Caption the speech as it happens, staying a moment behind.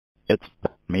It's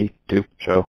me too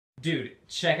show. Dude,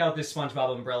 check out this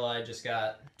SpongeBob umbrella I just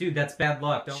got. Dude, that's bad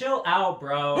luck. Don't Chill out,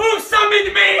 bro. Who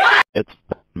summoned me? It's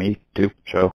me too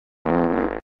show.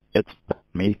 It's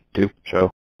me too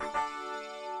show.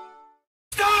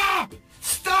 Stop!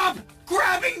 Stop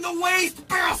grabbing the waste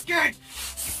basket!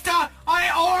 Stop! My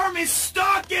arm is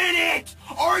stuck in it!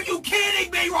 Are you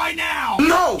kidding me right now?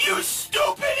 No! You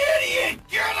stupid idiot!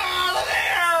 Get out of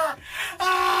there!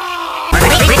 Ah!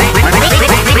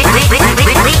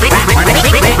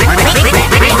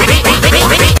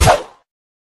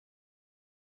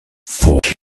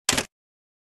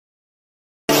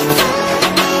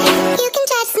 You can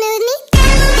touch smooth me.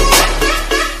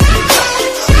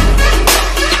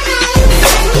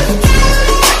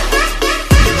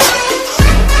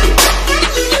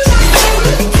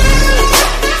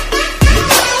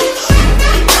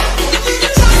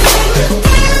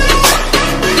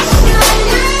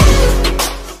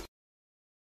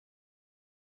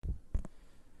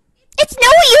 It's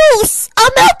no use!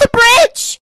 I'm at the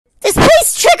bridge! This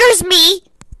place triggers me!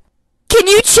 Can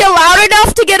you chill out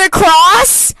enough to get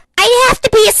across? I'd have to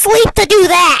be asleep to do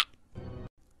that!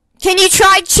 Can you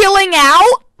try chilling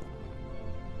out?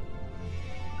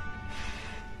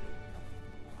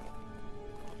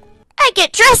 I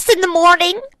get dressed in the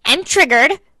morning. I'm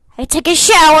triggered. I take a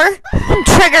shower. I'm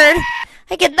triggered.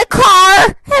 I get in the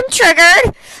car. I'm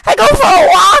triggered. I go for a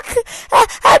walk.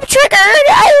 I'm triggered.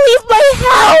 I leave my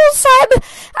house.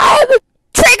 I'm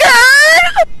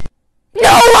triggered.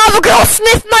 No, lava girl,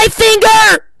 sniff my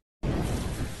finger.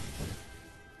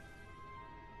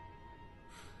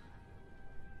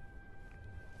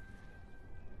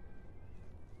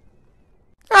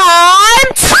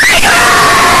 I'm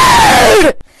triggered.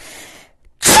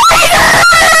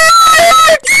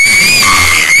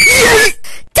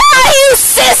 Die, you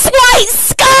cis white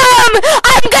scum!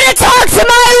 I'm gonna talk to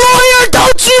my lawyer!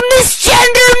 Don't you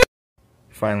misgender me!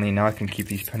 Finally, now I can keep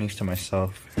these pennies to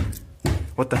myself.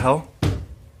 What the hell?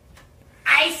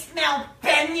 I smell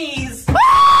pennies! Fun,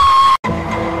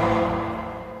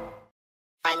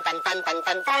 fun, fun, fun,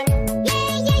 fun, fun. Yeah,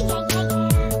 yeah, yeah, yeah, yeah.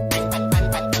 Fun, fun, fun,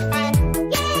 fun, fun, fun.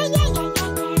 Yeah, yeah, yeah,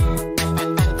 yeah, yeah. Fun,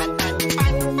 fun, fun, fun, fun, fun, fun, fun, fun, fun, fun,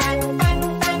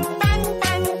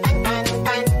 fun, fun,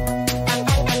 fun. Fun,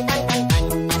 fun, fun, fun, fun, fun,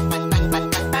 fun,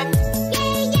 fun, fun, fun. Yeah,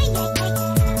 yeah, yeah, yeah,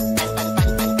 yeah. Fun, fun, fun,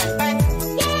 fun, fun, fun.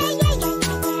 Yeah, yeah, yeah, yeah,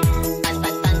 yeah. Fun,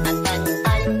 fun, fun, fun, fun,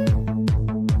 fun.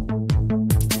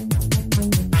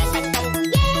 Fun, fun, fun,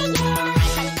 yeah, yeah.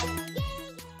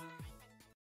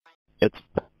 It's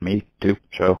me too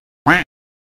show.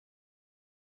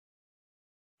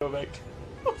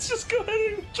 Let's just go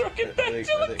ahead and truck it back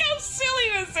to look how silly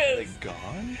this is! Are they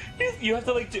gone? You have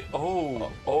to like do.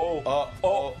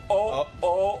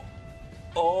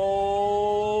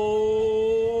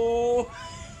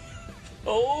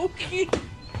 Okay.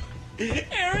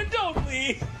 Aaron, don't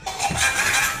leave.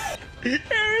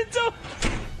 Aaron, don't.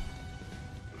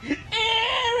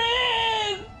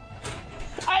 Aaron!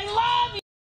 I love you!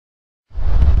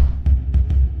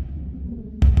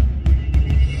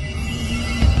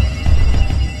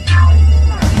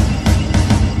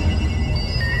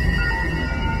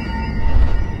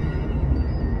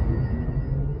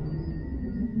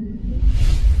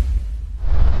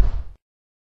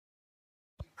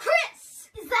 Chris,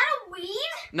 is that a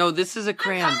weed? No, this is a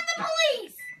crayon. I'm calling the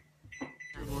police!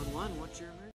 911, what's your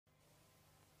emergency?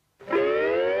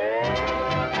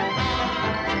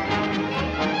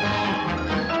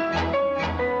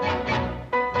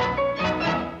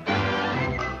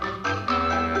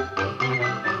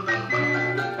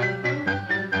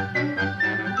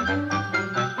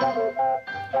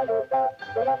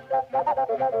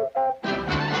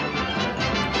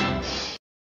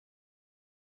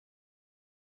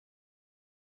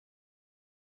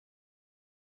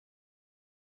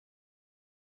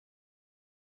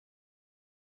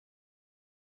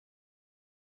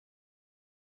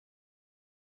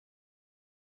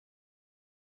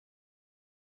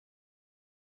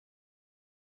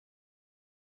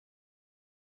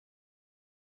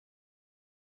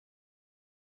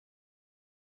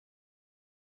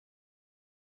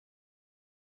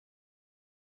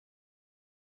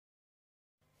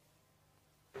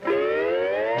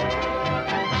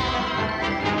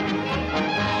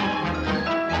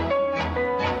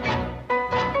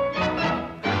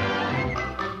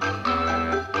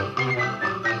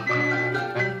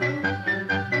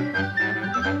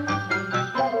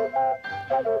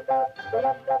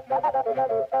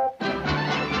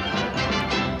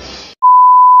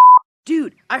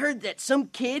 I heard that some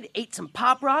kid ate some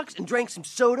Pop Rocks and drank some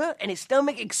soda and his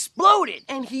stomach exploded.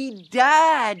 And he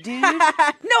died, dude.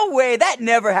 No way, that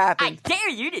never happened. I dare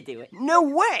you to do it. No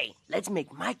way. Let's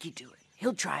make Mikey do it.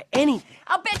 He'll try anything.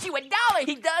 I'll bet you $1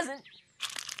 he doesn't.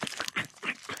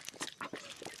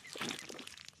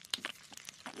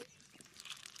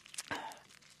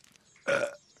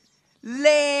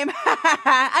 Lame.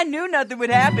 I knew nothing would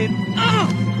happen.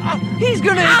 He's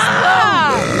gonna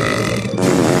explode!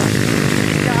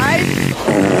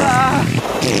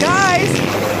 Guys?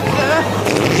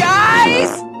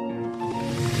 Guys?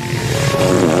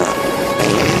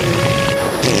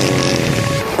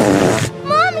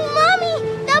 Mommy!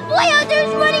 That boy out there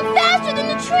is running faster than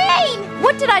the train!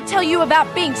 What did I tell you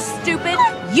about being stupid?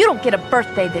 You don't get a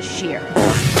birthday this year.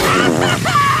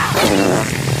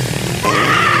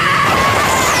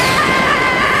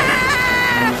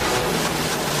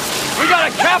 We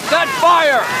gotta cap that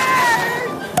fire!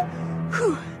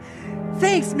 Whew.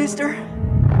 Thanks, mister.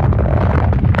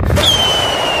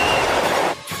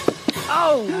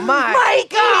 Oh my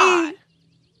God!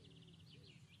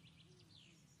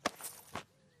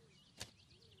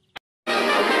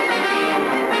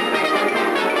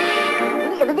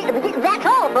 That's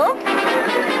all, folks.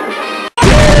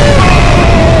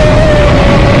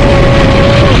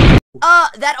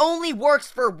 That only works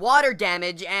for water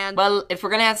damage and... Well, if we're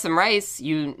gonna have some rice,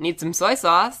 you need some soy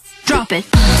sauce. Drop it.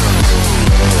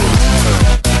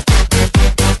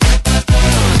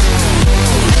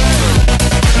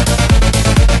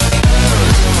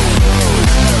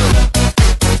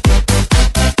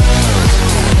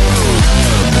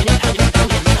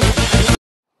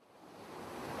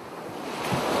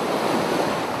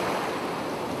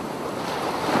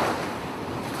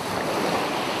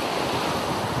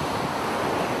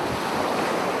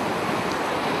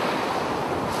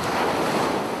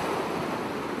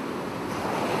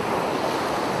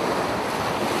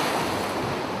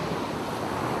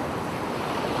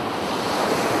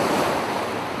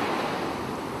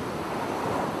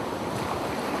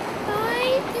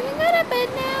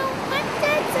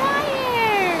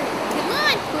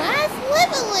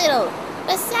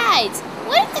 Besides,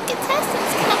 what if the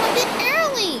contestants come a bit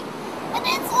early? And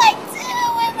it's like 2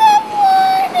 in the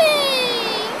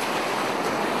morning!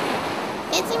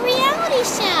 It's a reality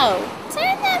show!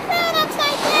 Turn that frown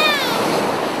upside down!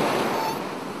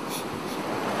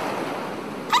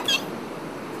 Okay.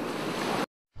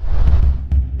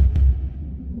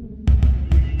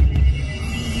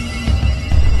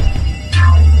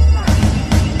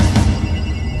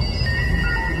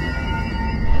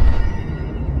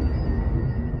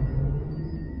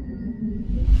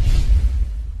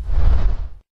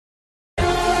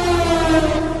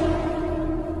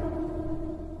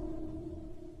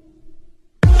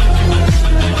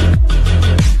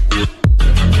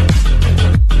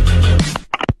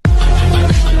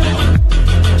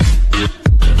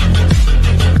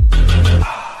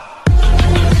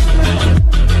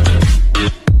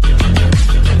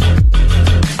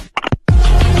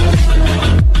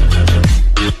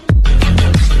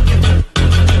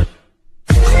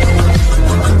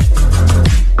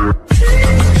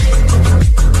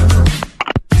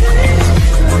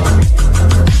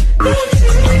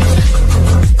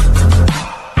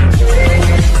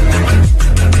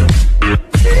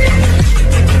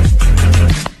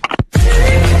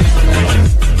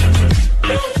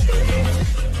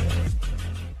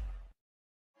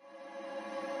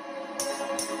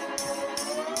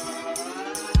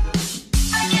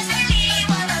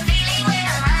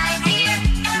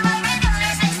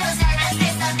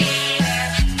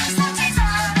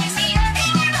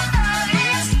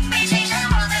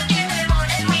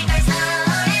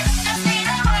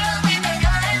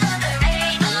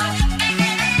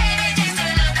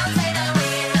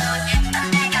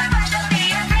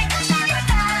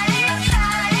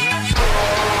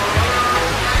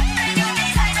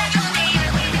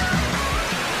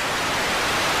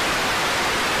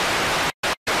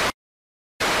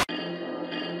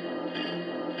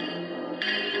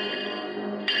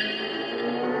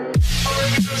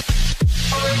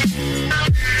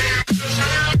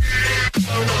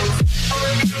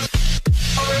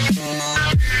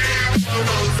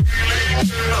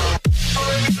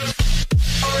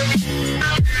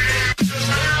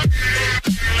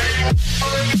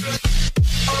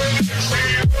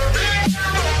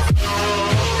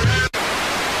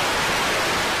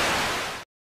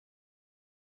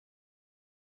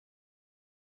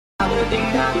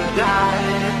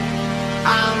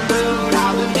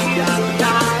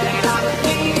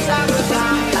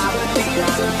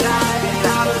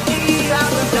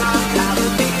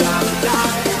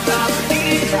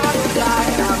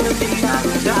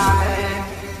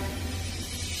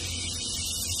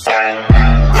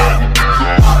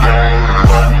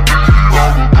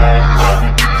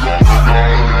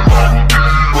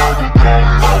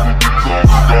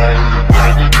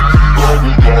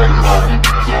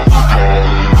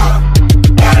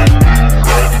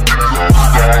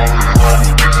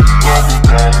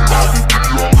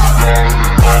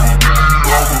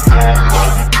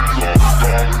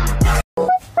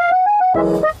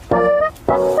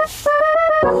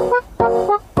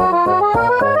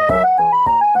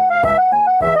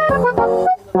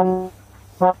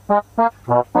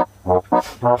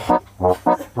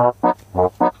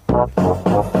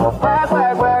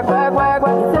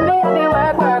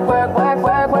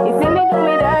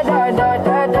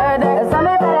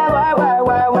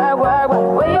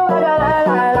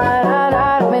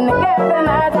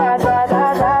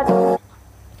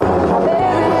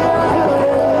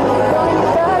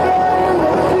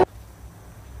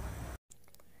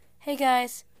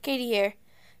 guys, Katie here.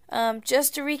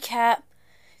 Just to recap,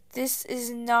 this is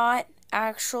not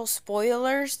actual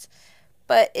spoilers,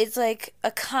 but it's like a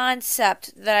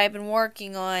concept that I've been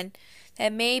working on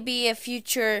that may be a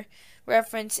future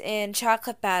reference in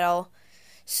Chocolate Battle.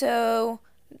 So,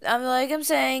 I'm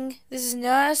saying, this is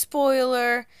not a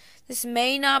spoiler. This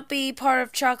may not be part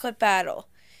of Chocolate Battle.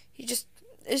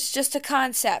 It's just a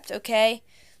concept, okay?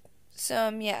 So,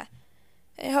 yeah.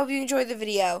 I hope you enjoyed the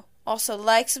video. Also,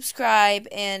 like, subscribe,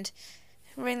 and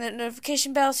ring the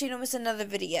notification bell so you don't miss another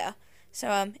video.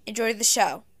 So, enjoy the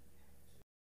show.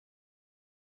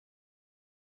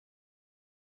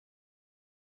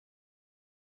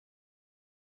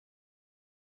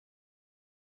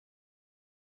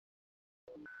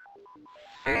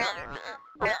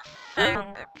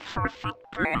 I'm the perfect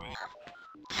brother.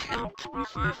 Can't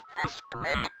resist this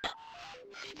planet.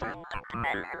 From the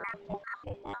planet.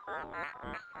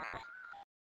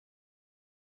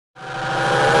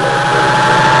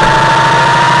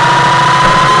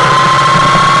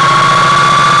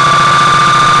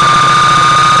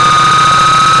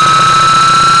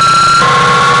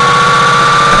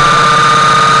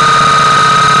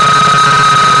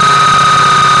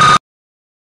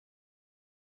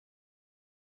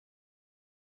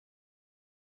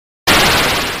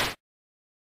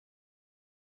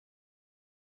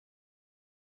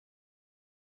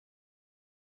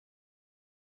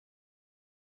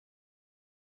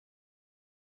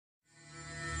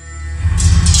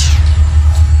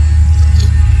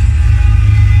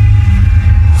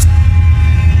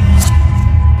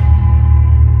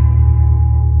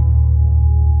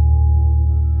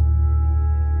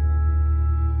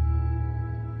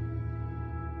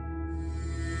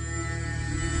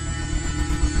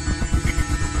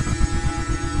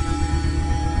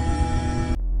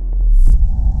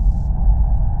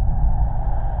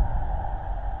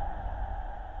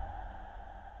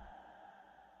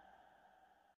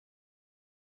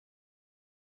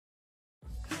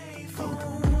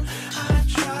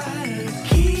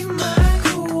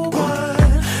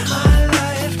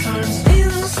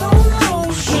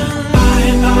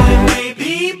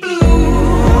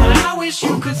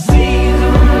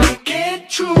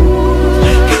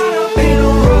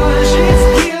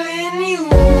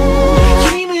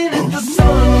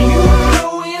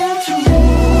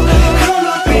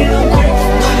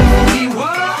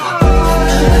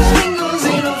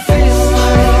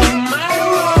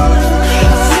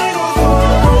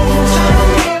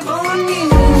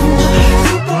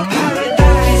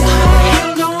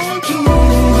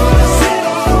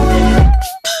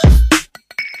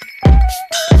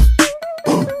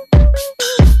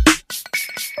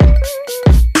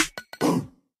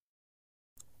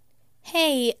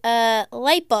 Hey,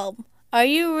 light bulb, are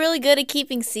you really good at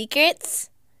keeping secrets?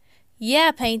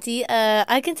 Yeah, Painty,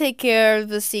 I can take care of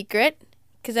the secret,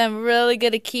 'cause I'm really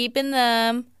good at keeping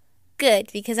them.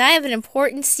 Good, because I have an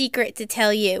important secret to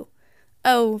tell you.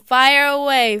 Oh, fire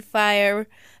away, fire,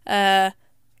 guy,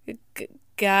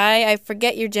 I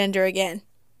forget your gender again.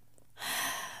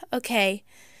 Okay,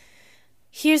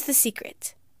 here's the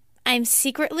secret. I'm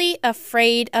secretly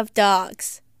afraid of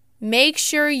dogs. Make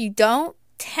sure you don't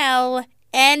tell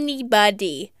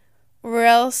anybody, or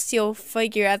else you'll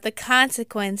figure out the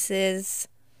consequences.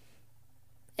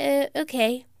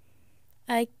 Okay.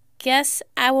 I guess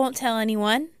I won't tell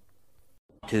anyone.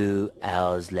 2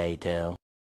 hours later.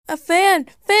 A fan!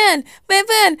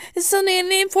 It's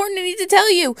something important I need to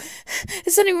tell you.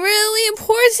 It's something really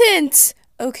important.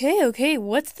 Okay,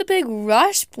 what's the big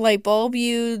rush, light bulb?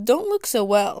 You don't look so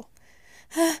well.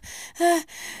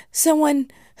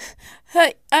 Someone,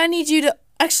 I need you to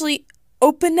actually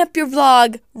open up your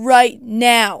vlog right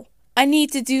now. I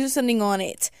need to do something on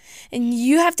it, and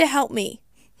you have to help me.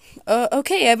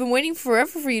 Okay, I've been waiting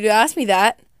forever for you to ask me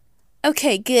that.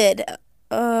 Okay, good.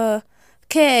 Good.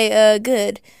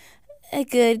 Good.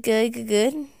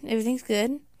 Everything's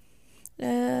good.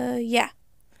 Yeah.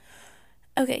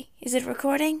 Okay, is it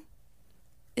recording?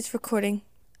 It's recording.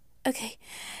 Okay,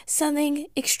 something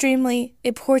extremely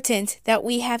important that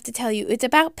we have to tell you. It's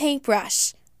about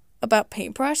Paintbrush. About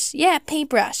Paintbrush? Yeah,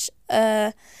 Paintbrush.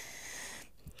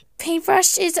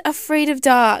 Paintbrush is afraid of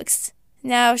dogs.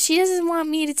 Now, she doesn't want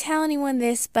me to tell anyone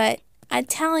this, but I'm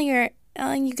telling you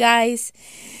guys,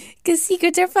 because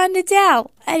secrets are fun to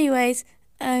tell. Anyways,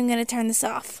 I'm going to turn this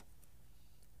off.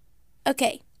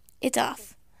 Okay, it's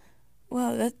off.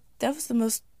 Wow, that was the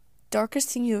most darkest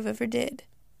thing you have ever did.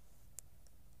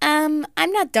 I'm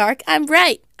not dark. I'm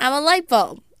bright. I'm a light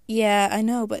bulb. Yeah, I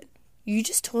know, but you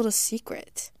just told a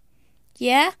secret.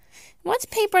 Yeah? What's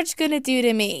Paintbrush gonna do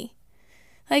to me?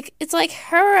 Like, it's like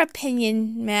her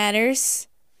opinion matters.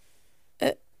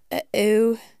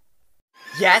 Uh-oh.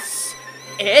 Yes,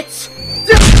 it's...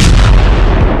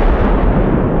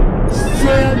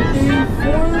 Something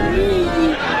for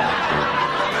me.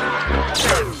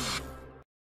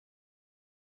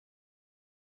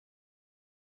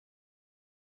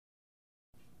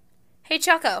 Hey,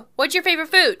 Choco, what's your favorite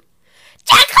food?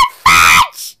 Chocolate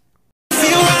fudge!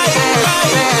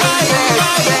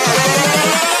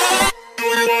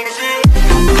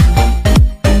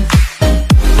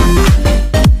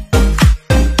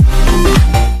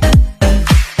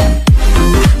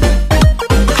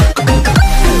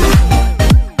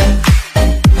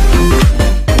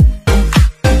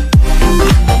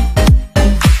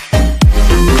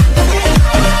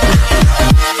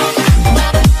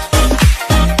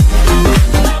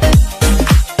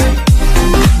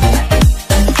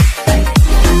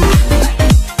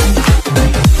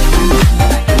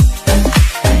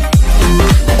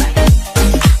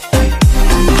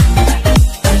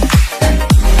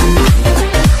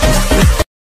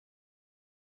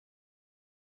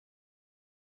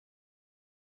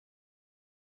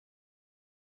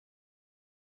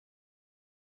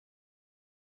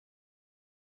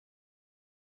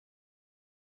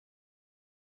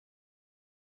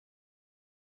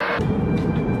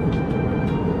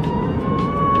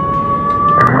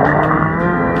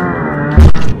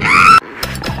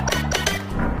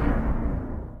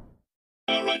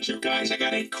 Alright, you guys, I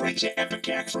got a crazy epic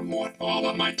act from Mort all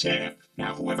on my tab.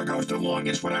 Now, whoever goes the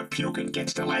longest without puking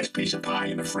gets the last piece of pie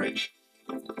in the fridge.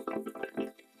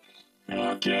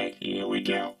 Okay, here we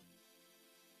go.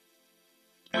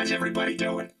 How's everybody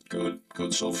doing? Good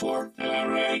so far?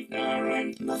 Alright.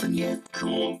 Nothing yet.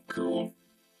 Cool.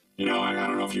 You know, I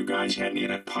don't know if you guys had any of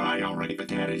that pie already, but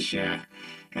that is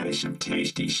some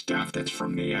tasty stuff that's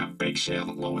from the bake sale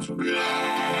at Lois.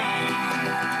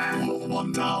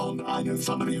 One down. I knew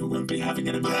somebody who wouldn't be having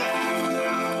it.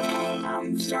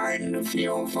 I'm starting to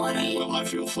feel funny. Well, I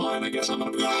feel fine. I guess I'm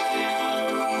gonna...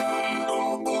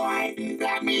 Oh boy,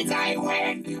 that means I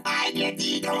win. I get to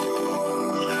eat.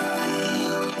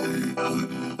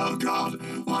 Oh God,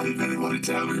 why didn't anybody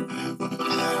tell me?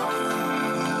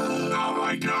 Oh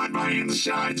my God, my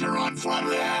insides are on fire.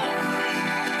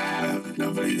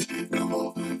 No, please, no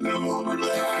more.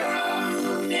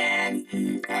 Man,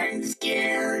 I'm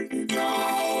scared.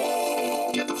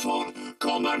 Go. Get the phone.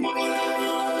 Call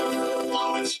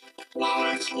 911.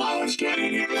 Lois, get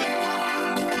in here.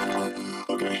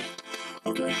 Okay.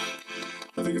 I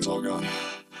think it's all gone.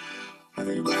 I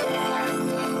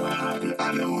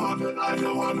don't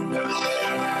want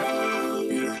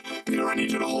it. Peter, I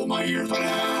need you to hold my ears.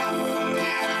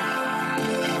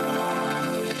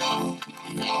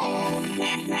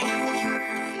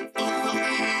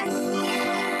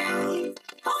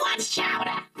 Who wants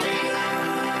chowder?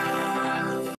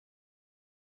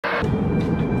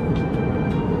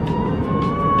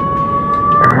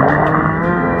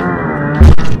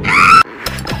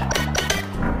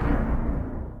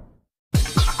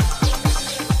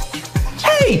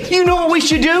 Hey, you know what we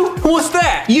should do? What's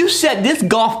that? You set this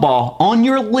golf ball on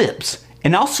your lips,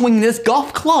 and I'll swing this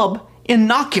golf club and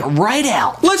knock it right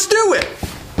out. Let's do it!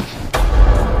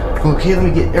 Okay, let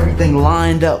me get everything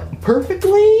lined up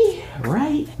perfectly.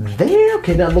 Right there.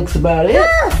 Okay, that looks about it.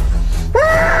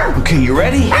 Okay, you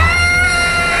ready?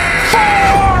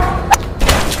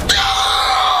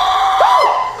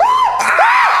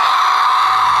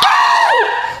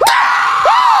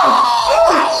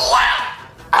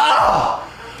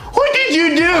 What did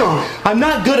you do? I'm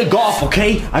not good at golf,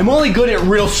 okay? I'm only good at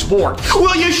real sport.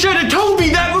 Well, you should have told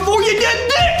me that before you did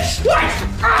this! What?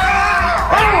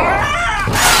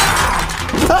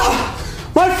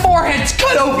 My forehead's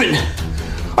cut open.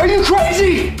 Are you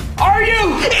crazy? Are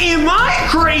you? Am I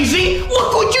crazy?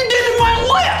 Look what you did to my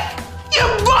lip! You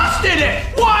busted it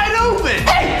wide open!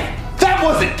 Hey, that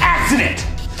was an accident.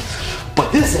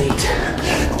 But this ain't.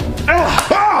 A golf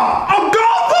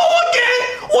ball again?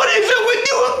 What is it with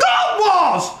you and golf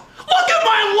balls? Look at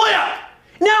my lip!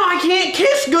 Now I can't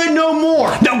kiss good no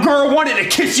more. No girl wanted to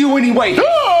kiss you anyway.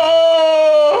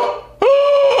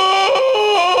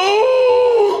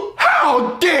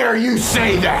 How dare you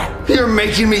say that? You're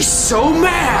making me so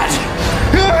mad.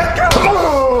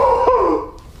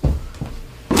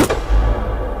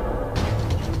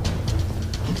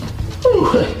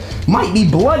 Ooh, might be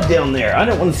blood down there. I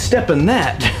don't want to step in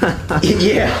that.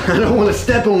 Yeah, I don't want to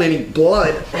step on any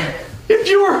blood. If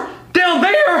you were down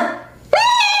there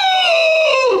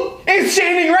and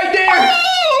standing right there,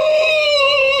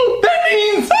 that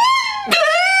means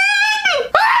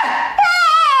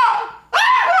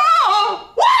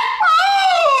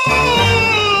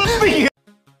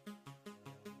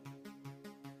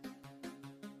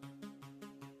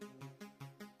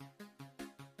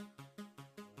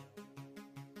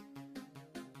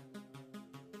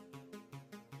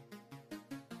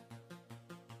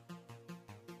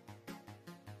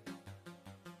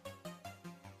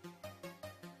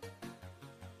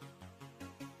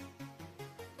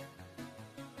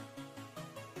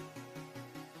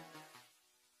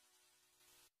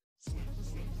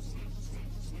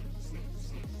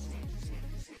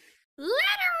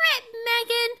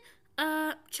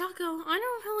taco.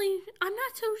 I'm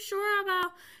not too sure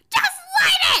about. Just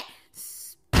light it!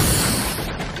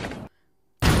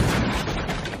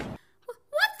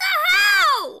 What the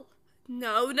hell?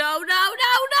 No.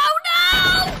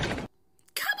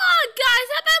 Come on, guys,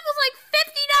 that bet was like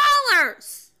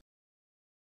 $50.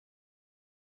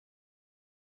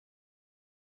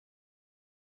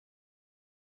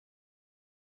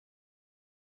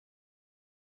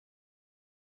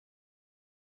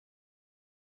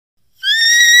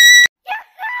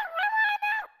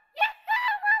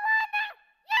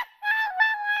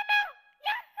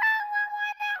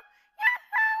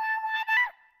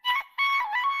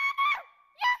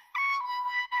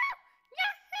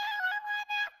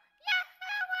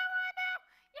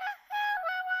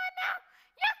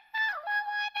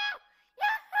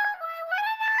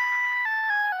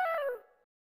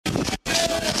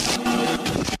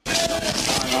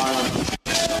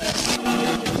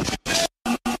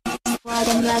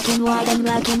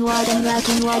 White and black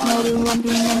and white, no do one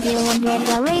green and blue and red.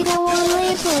 The radar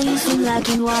only plays in black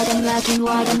and white and black and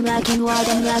white, no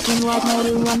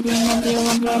do one green and blue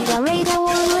and red. The radar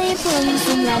only plays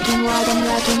in black and white and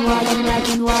black and white, no do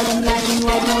one green and blue and red. The radar only plays in black and white and black and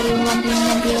white, no do one green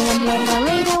and blue and red. The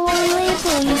radar only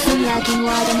plays in black and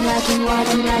white and black and white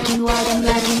and black and white and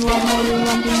black and white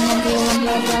and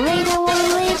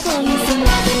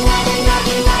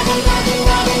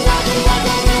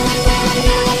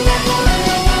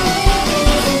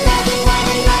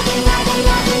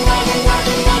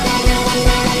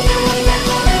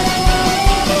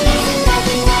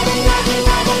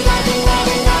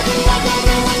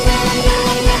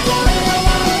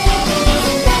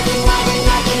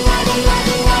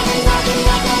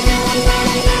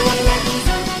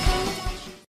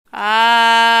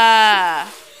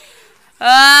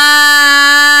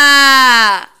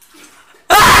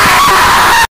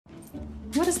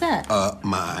What is that?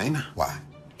 Mine. Why?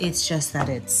 It's just that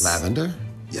it's... Lavender?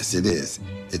 Yes, it is.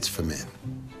 It's for men.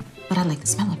 But I like the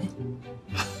smell of it.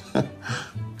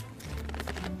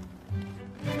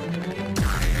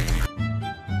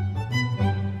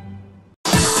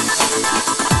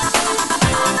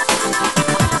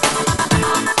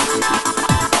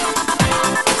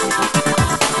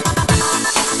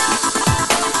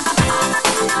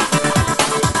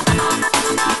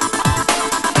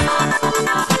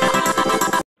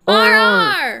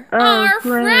 Our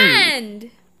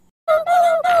friend!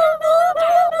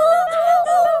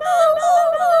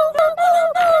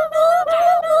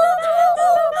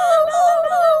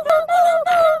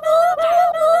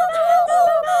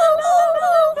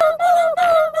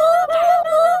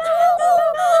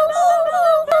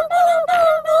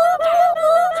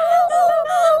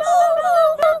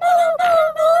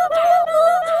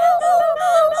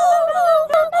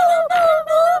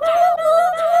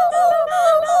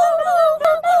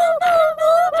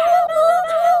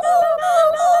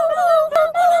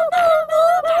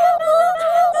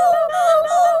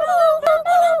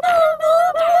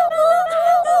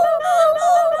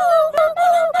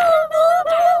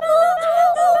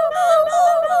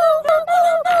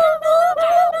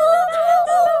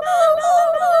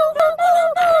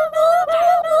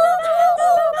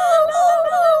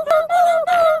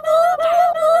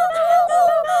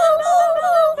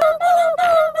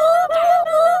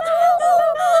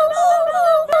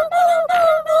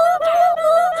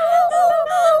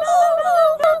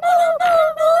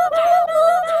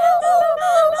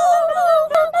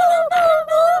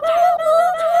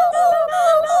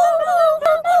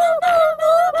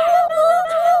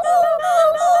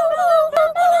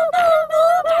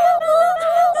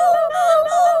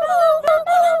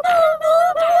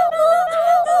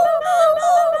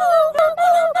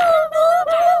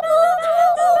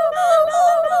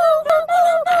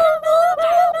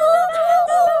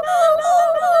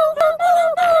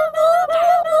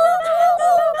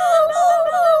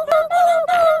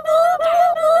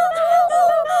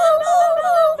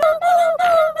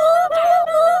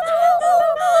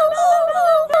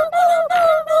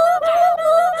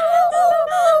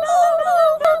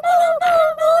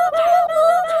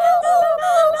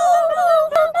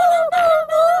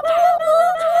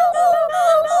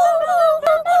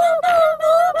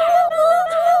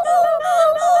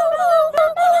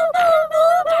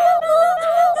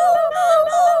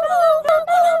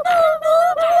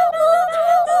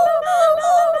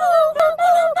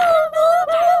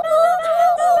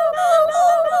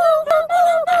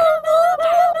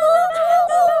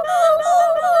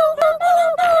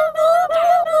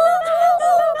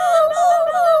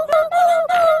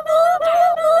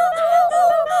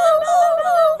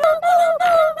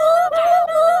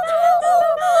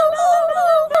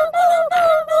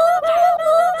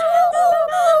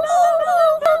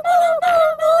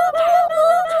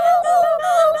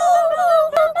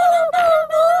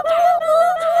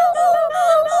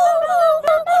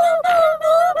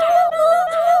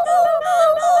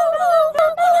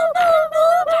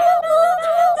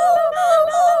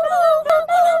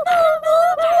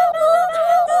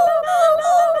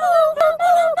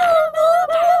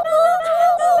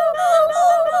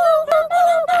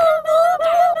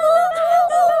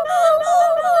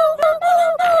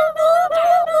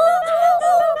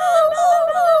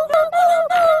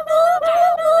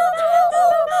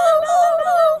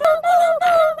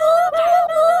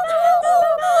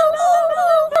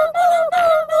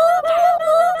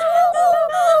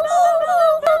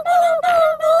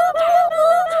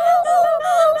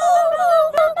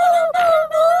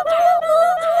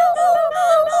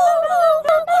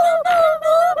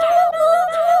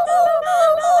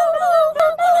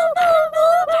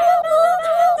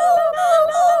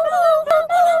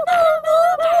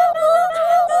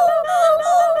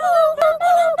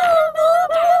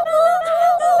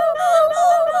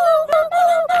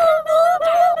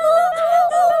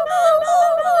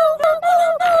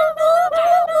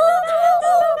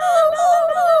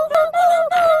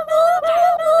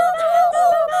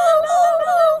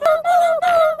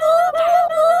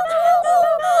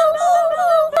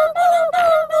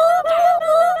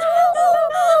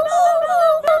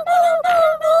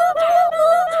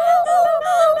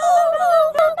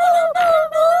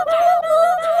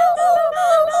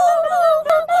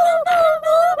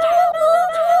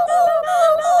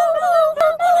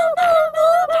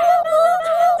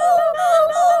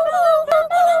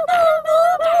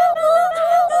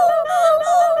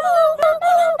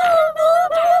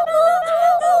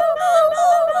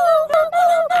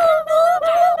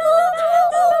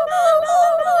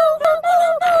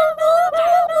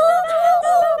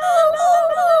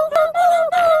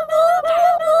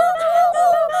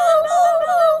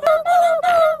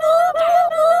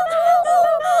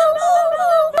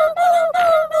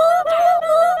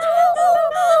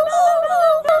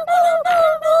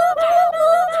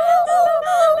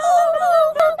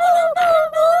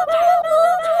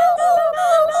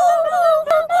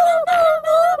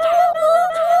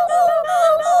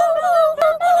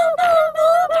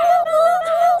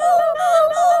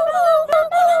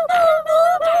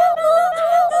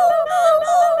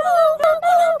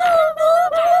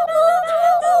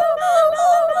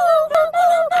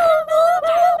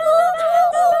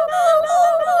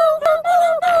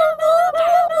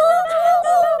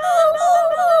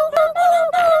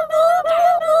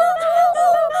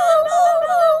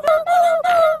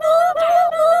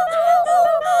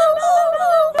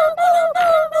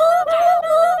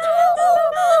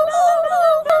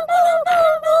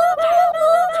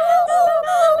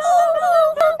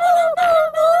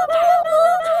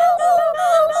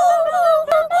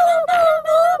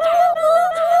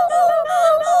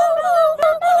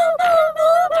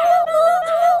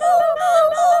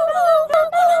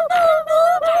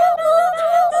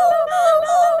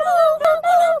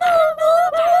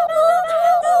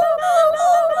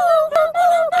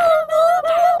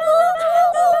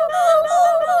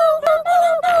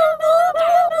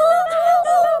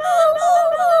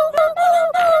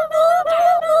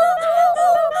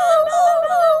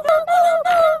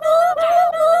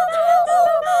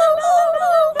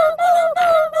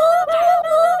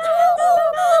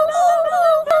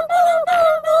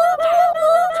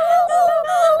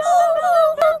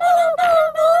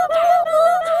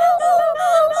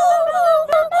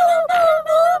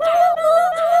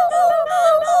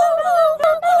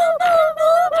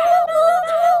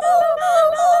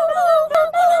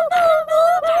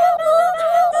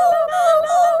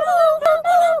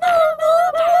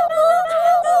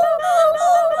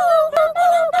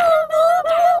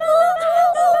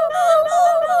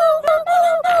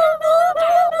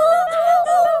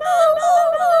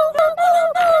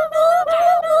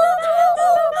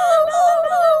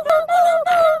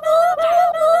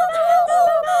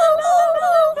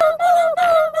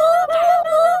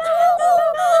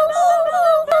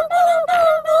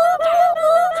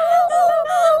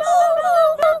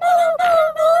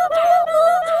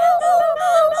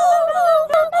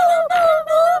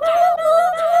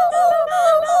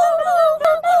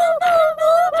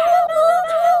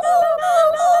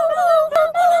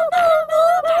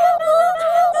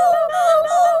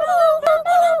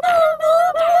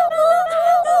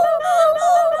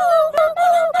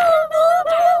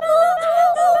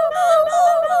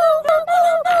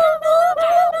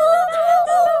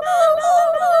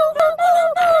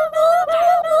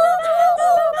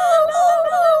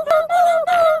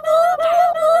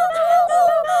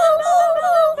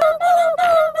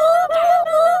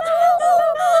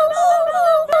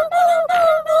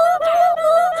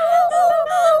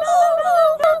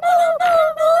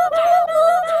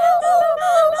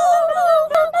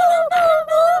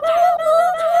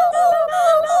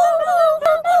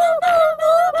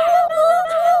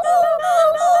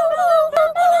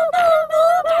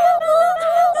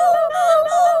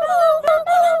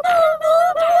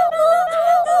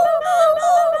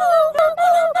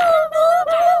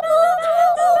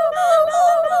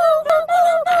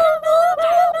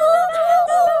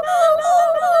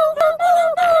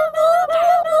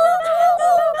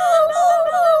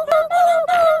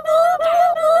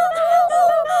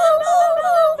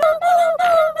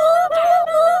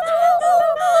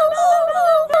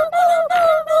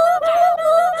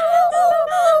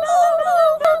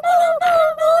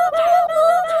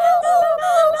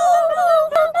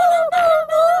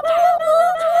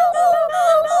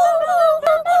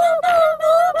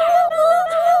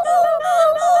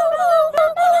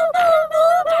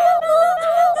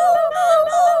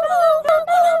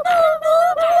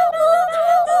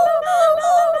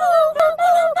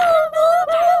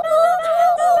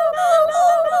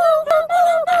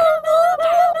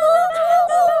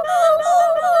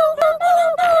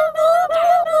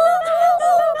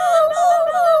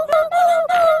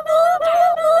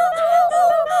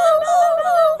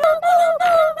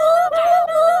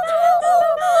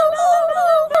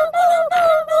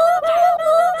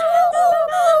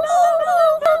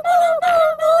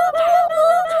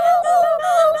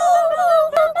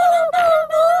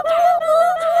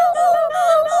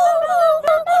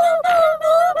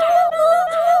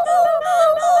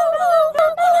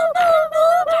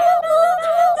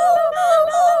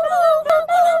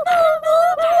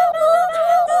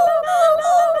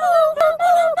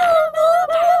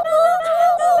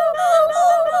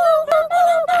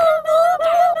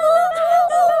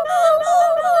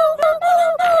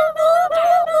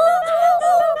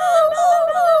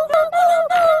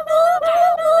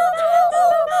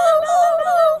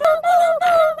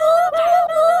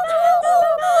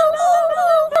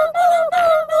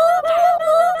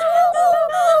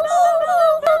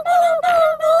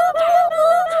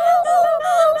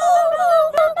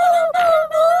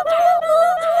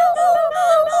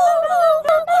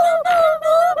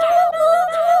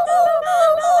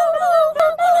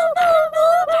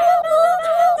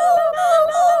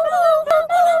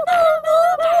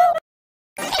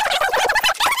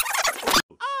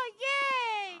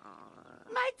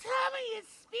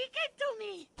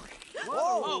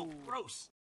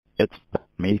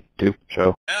 Me Too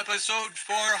Show. Episode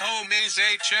 4, homies,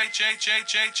 H.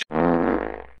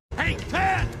 Hey,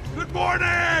 Ted! Good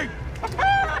morning!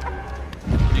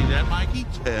 See that, Mikey?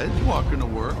 Ted's walking to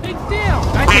work. Big deal.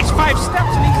 That takes 5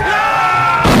 steps and he's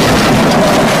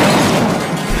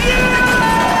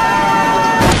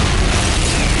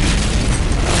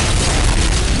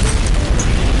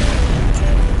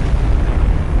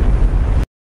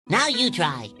Now you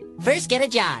try. First get a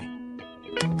jar.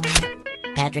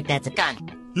 Patrick, that's a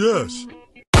gun. Yes.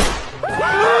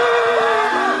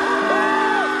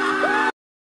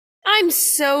 I'm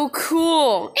so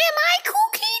cool. Am I cool,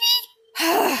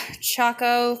 Katie?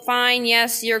 Choco, fine,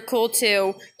 yes, you're cool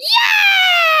too.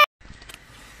 Yeah!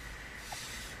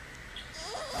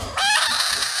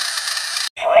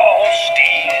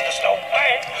 Frosty the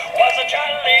Snowman was a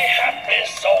jolly happy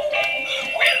soul.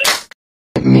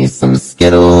 Get me some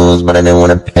Skittles, but I didn't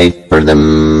want to pay for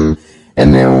them.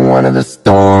 And then one of the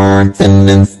store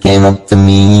attendants came up to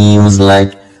me and was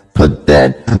like, put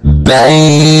that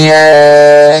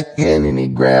back. And then he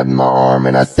grabbed my arm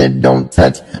and I said, don't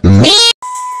touch me.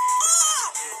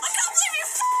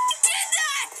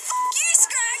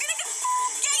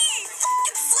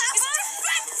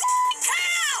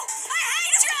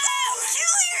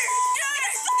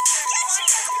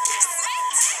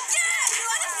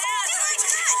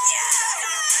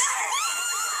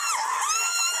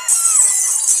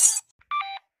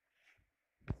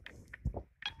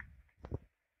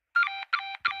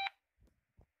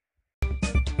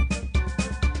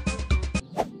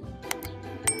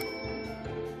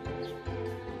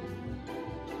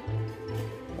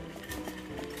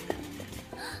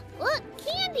 Look,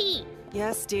 candy!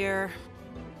 Yes, dear.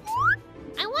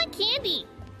 I want candy!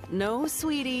 No,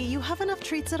 sweetie, you have enough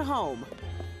treats at home.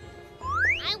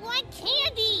 I want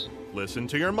candy! Listen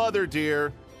to your mother,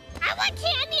 dear. I want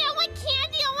candy! I want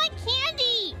candy! I want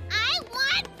candy! I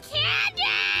want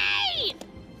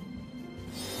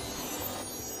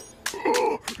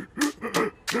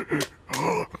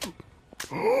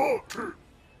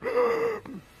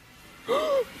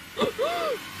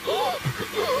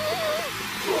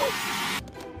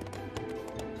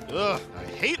Ugh, I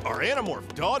hate our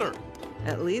Animorph daughter.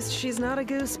 At least she's not a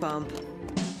goosebump.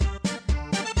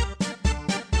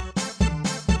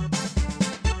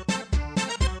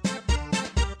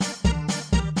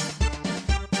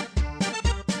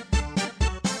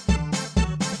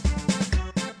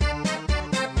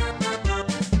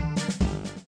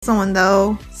 Someone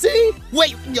though. See?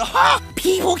 Wait, huh?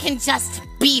 People can just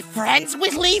be friends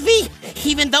with Leafy?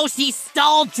 Even though she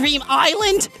stole Dream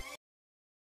Island?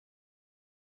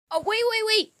 Oh,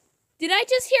 wait. Did I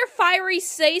just hear Fiery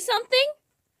say something?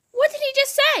 What did he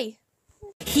just say?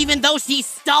 Even though she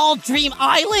stole Dream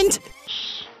Island?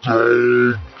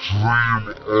 Stole Dream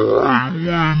Island?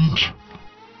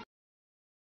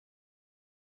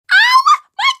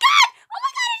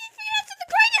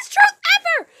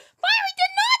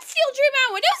 Dream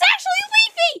Island. It was actually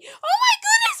Leafy! Oh my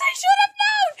goodness, I should have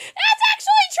known! That's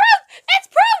actually truth! It's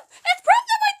proof! It's proof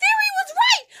that my theory was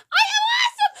right! I am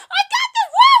awesome! I got this!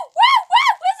 Woo!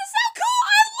 This is so cool!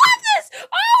 I love this!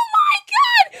 Oh my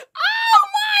god! Oh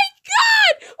my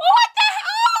god! What the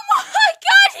hell? Oh my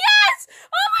god, yes!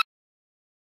 Oh my...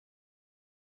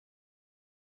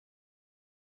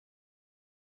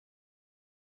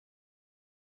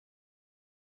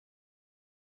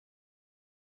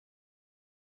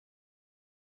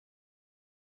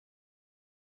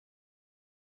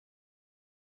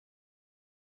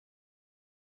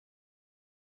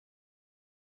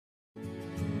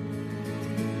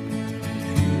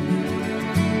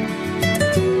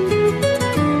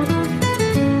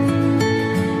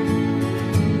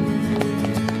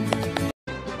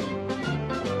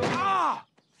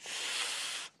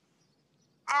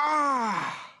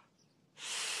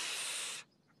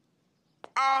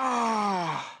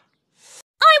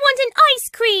 I want an ice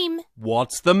cream!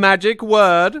 What's the magic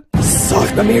word?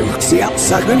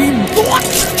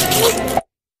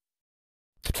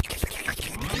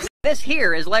 This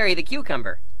here is Larry the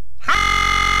Cucumber.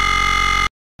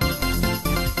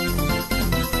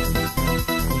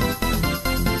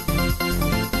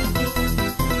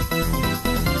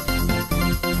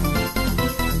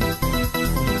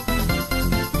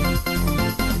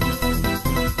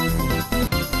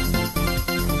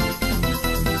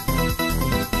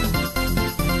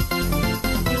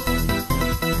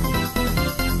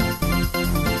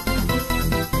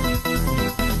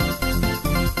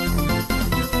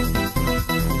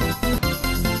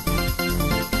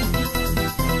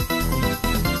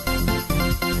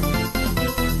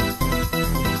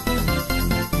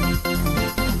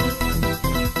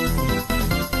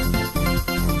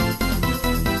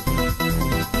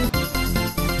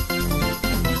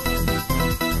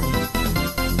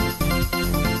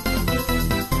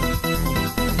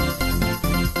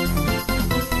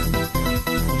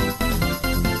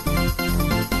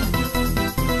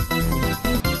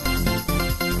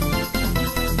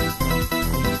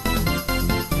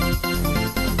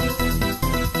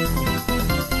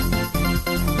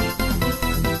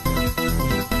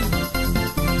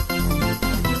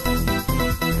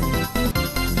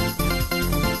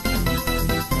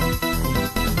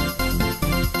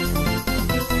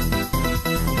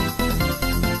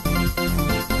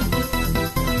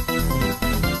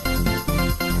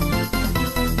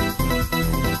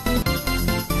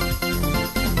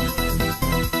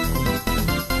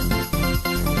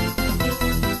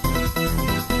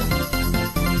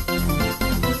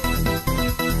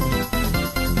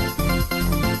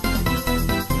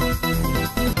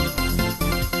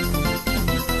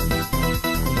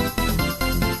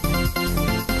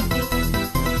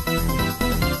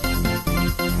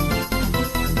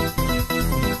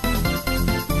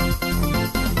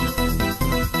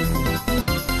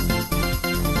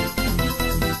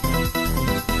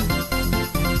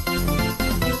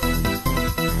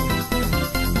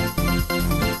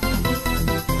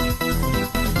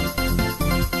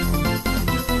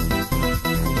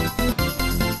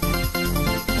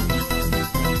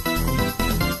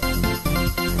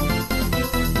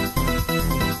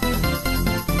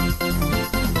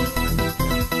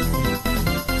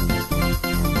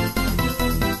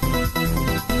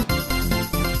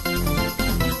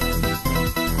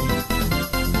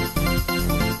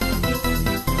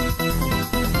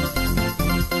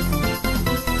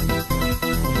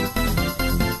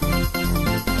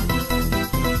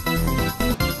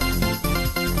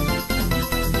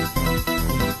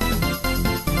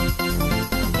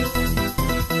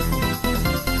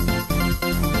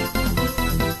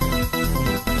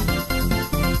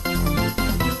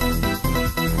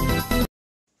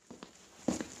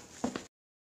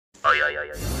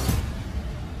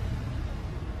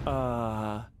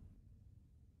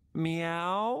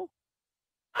 Meow?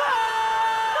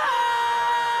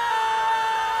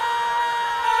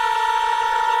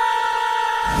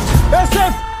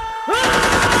 SF!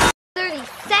 30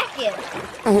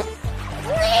 seconds.